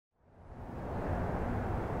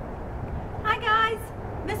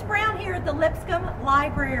here at the Lipscomb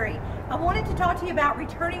Library. I wanted to talk to you about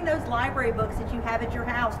returning those library books that you have at your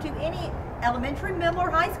house to any elementary, middle, or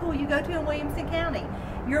high school you go to in Williamson County.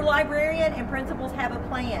 Your librarian and principals have a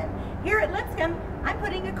plan. Here at Lipscomb, I'm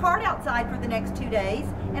putting a card outside for the next 2 days,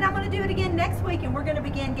 and I'm going to do it again next week, and we're going to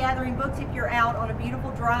begin gathering books if you're out on a beautiful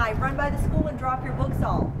drive. Run by the school and drop your books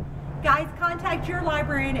off. Guys, contact your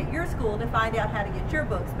librarian at your school to find out how to get your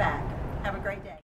books back. Have a great day.